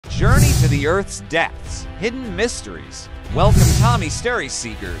journey to the Earth's depths, hidden mysteries. Welcome, Tommy Story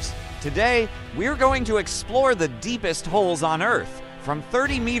Seekers. Today, we're going to explore the deepest holes on Earth, from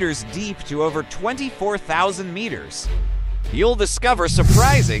 30 meters deep to over 24,000 meters. You'll discover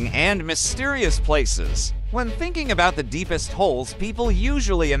surprising and mysterious places. When thinking about the deepest holes, people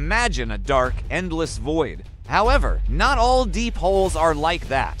usually imagine a dark, endless void. However, not all deep holes are like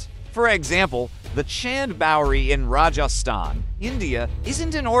that. For example, the Chand Baori in Rajasthan, India,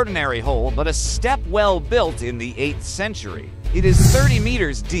 isn't an ordinary hole but a step well built in the 8th century. It is 30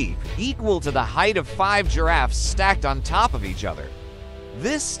 meters deep, equal to the height of 5 giraffes stacked on top of each other.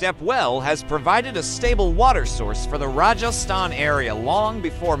 This step well has provided a stable water source for the Rajasthan area long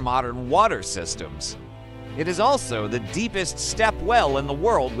before modern water systems. It is also the deepest step well in the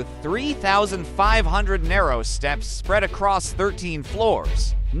world, with 3,500 narrow steps spread across 13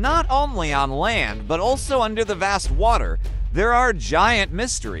 floors. Not only on land, but also under the vast water, there are giant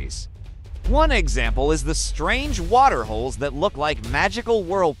mysteries. One example is the strange water holes that look like magical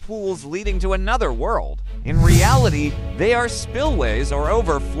whirlpools leading to another world. In reality, they are spillways or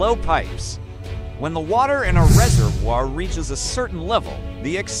overflow pipes. When the water in a reservoir reaches a certain level,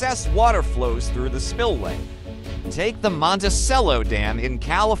 the excess water flows through the spillway. Take the Monticello Dam in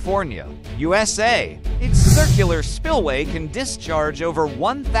California, USA. Its circular spillway can discharge over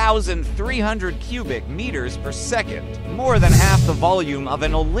 1,300 cubic meters per second, more than half the volume of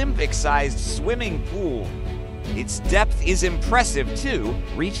an Olympic-sized swimming pool. Its depth is impressive too,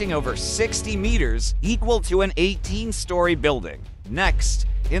 reaching over 60 meters, equal to an 18-story building. Next,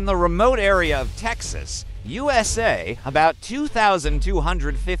 in the remote area of Texas, USA, about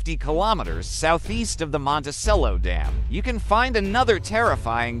 2,250 kilometers southeast of the Monticello Dam, you can find another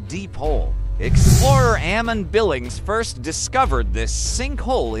terrifying deep hole. Explorer Ammon Billings first discovered this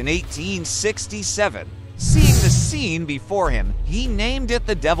sinkhole in 1867. Seeing the scene before him, he named it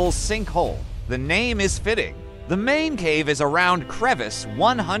the Devil's Sinkhole. The name is fitting. The main cave is a round crevice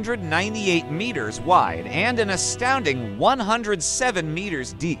 198 meters wide and an astounding 107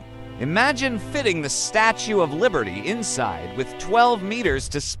 meters deep. Imagine fitting the Statue of Liberty inside with 12 meters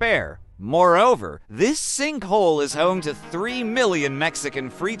to spare. Moreover, this sinkhole is home to 3 million Mexican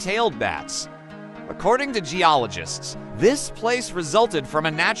free-tailed bats. According to geologists, this place resulted from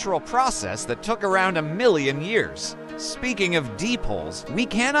a natural process that took around 1 million years. Speaking of deep holes, we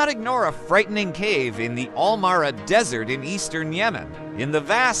cannot ignore a frightening cave in the Al Marra Desert in eastern Yemen. In the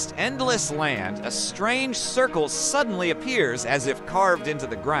vast, endless land, a strange circle suddenly appears as if carved into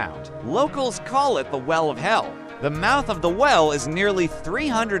the ground. Locals call it the Well of Hell. The mouth of the well is nearly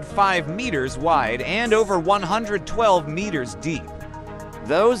 305 meters wide and over 112 meters deep.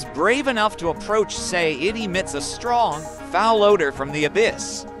 Those brave enough to approach say it emits a strong, foul odor from the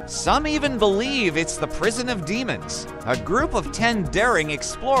abyss. Some even believe it's the prison of demons. A group of 10 daring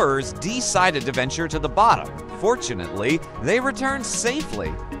explorers decided to venture to the bottom. Fortunately, they returned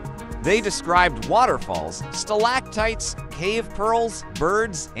safely. They described waterfalls, stalactites, cave pearls,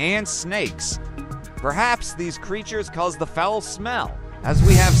 birds, and snakes. Perhaps these creatures cause the foul smell. As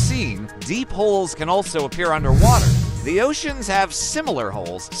we have seen, deep holes can also appear underwater. The oceans have similar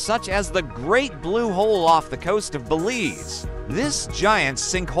holes, such as the Great Blue Hole off the coast of Belize. This giant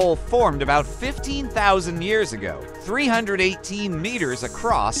sinkhole formed about 15,000 years ago, 318 meters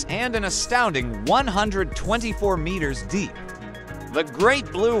across and an astounding 124 meters deep. The Great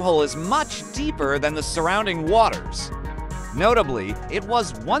Blue Hole is much deeper than the surrounding waters. Notably, it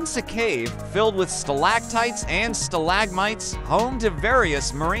was once a cave filled with stalactites and stalagmites, home to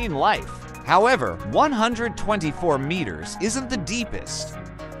various marine life. However, 124 meters isn't the deepest.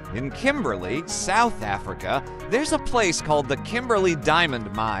 In Kimberley, South Africa, there's a place called the Kimberley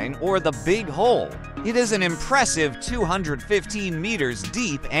Diamond Mine, or the Big Hole. It is an impressive 215 meters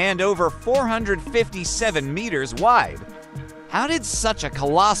deep and over 457 meters wide. How did such a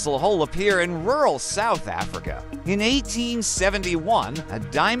colossal hole appear in rural South Africa? In 1871, a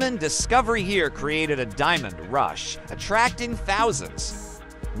diamond discovery here created a diamond rush, attracting thousands.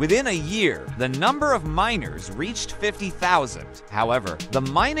 Within a year, the number of miners reached 50,000. However, the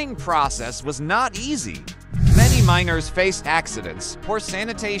mining process was not easy. Many miners faced accidents, poor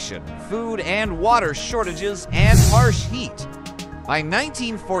sanitation, food and water shortages, and harsh heat. By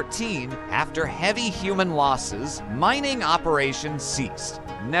 1914, after heavy human losses, mining operations ceased.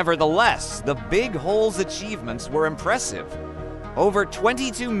 Nevertheless, the Big Hole's achievements were impressive. Over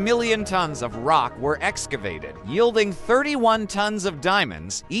 22 million tons of rock were excavated, yielding 31 tons of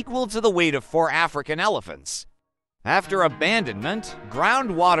diamonds, equal to the weight of 4 African elephants. After abandonment,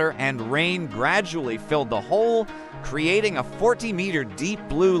 groundwater and rain gradually filled the hole, creating a 40-meter deep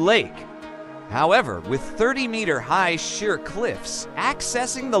blue lake. However, with 30-meter-high sheer cliffs,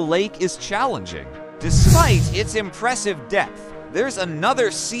 accessing the lake is challenging. Despite its impressive depth, there's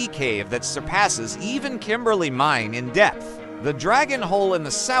another sea cave that surpasses even Kimberley Mine in depth. The Dragon Hole in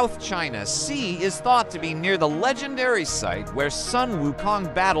the South China Sea is thought to be near the legendary site where Sun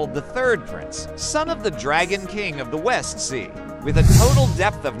Wukong battled the Third Prince, son of the Dragon King of the West Sea. With a total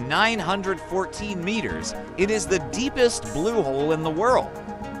depth of 914 meters, it is the deepest blue hole in the world.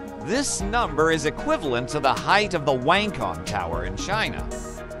 This number is equivalent to the height of the Wangkong Tower in China.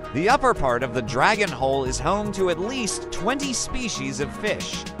 The upper part of the Dragon Hole is home to at least 20 species of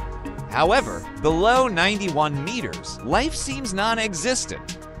fish. However, below 91 meters, life seems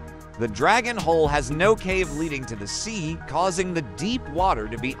non-existent. The Dragon Hole has no cave leading to the sea, causing the deep water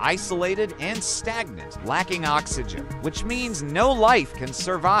to be isolated and stagnant, lacking oxygen, which means no life can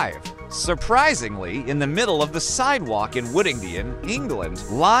survive. Surprisingly, in the middle of the sidewalk in Woodingdean, England,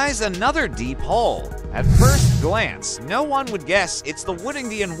 lies another deep hole. At first glance, no one would guess it's the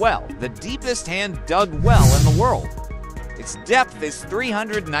Woodingdean Well, the deepest hand-dug well in the world. Its depth is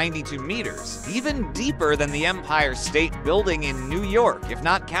 392 meters, even deeper than the Empire State Building in New York, if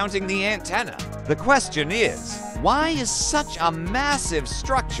not counting the antenna. The question is, why is such a massive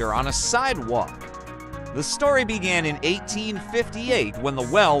structure on a sidewalk? The story began in 1858 when the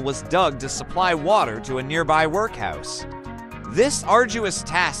well was dug to supply water to a nearby workhouse. This arduous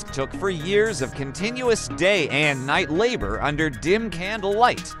task took for years of continuous day and night labor under dim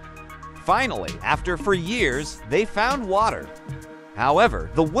candlelight. Finally, after 4 years, they found water. However,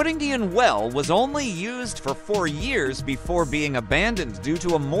 the Woodingdean Well was only used for 4 years before being abandoned due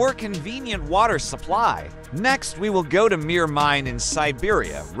to a more convenient water supply. Next, we will go to Mir Mine in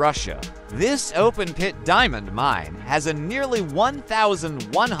Siberia, Russia. This open-pit diamond mine has a nearly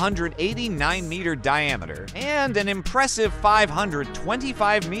 1,189-meter diameter and an impressive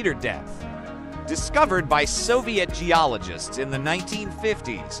 525-meter depth. Discovered by Soviet geologists in the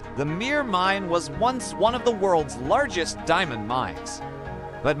 1950s, the Mir Mine was once one of the world's largest diamond mines.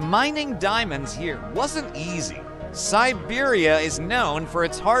 But mining diamonds here wasn't easy. Siberia is known for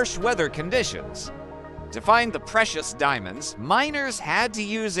its harsh weather conditions. To find the precious diamonds, miners had to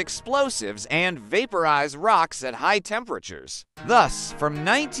use explosives and vaporize rocks at high temperatures. Thus, from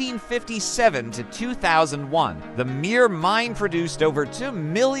 1957 to 2001, the Mir Mine produced over 2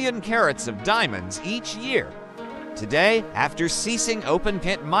 million carats of diamonds each year. Today, after ceasing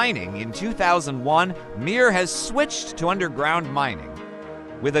open-pit mining in 2001, Mir has switched to underground mining.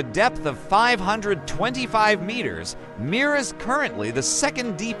 With a depth of 525 meters, Mir is currently the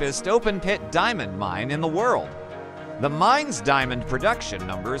second deepest open-pit diamond mine in the world. The mine's diamond production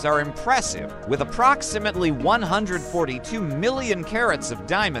numbers are impressive, with approximately 142 million carats of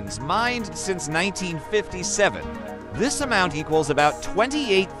diamonds mined since 1957. This amount equals about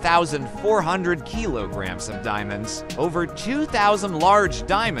 28,400 kilograms of diamonds, over 2,000 large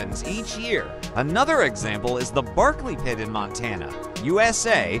diamonds each year. Another example is the Berkeley Pit in Montana,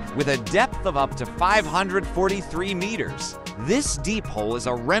 USA, with a depth of up to 543 meters. This deep hole is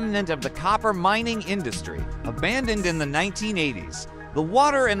a remnant of the copper mining industry, abandoned in the 1980s. The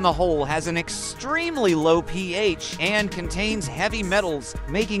water in the hole has an extremely low pH and contains heavy metals,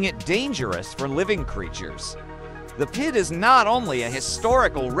 making it dangerous for living creatures. The pit is not only a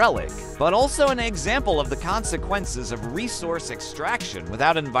historical relic, but also an example of the consequences of resource extraction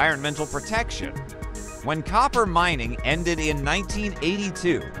without environmental protection. When copper mining ended in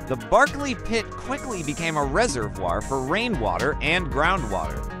 1982, the Berkeley Pit quickly became a reservoir for rainwater and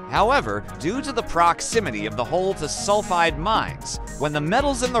groundwater. However, due to the proximity of the hole to sulfide mines, when the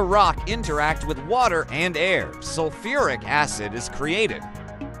metals in the rock interact with water and air, sulfuric acid is created.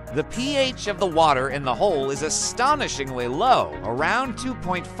 The pH of the water in the hole is astonishingly low, around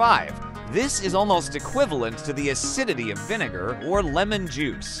 2.5. This is almost equivalent to the acidity of vinegar or lemon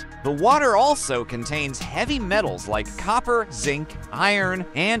juice. The water also contains heavy metals like copper, zinc, iron,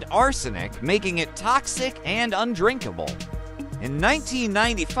 and arsenic, making it toxic and undrinkable. In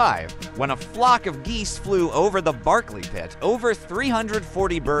 1995, when a flock of geese flew over the Berkeley Pit, over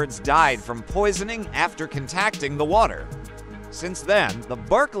 340 birds died from poisoning after contacting the water. Since then, the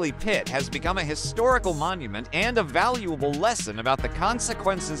Berkeley Pit has become a historical monument and a valuable lesson about the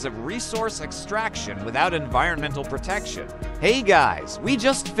consequences of resource extraction without environmental protection. Hey guys, we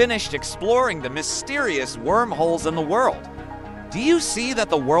just finished exploring the mysterious wormholes in the world. Do you see that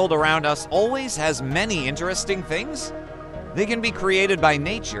the world around us always has many interesting things? They can be created by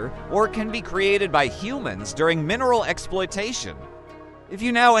nature or can be created by humans during mineral exploitation. If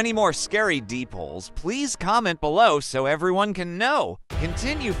you know any more scary deep holes, please comment below so everyone can know.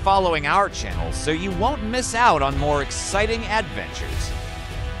 Continue following our channel so you won't miss out on more exciting adventures.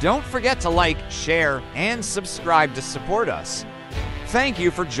 Don't forget to like, share, and subscribe to support us. Thank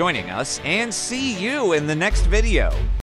you for joining us, and see you in the next video.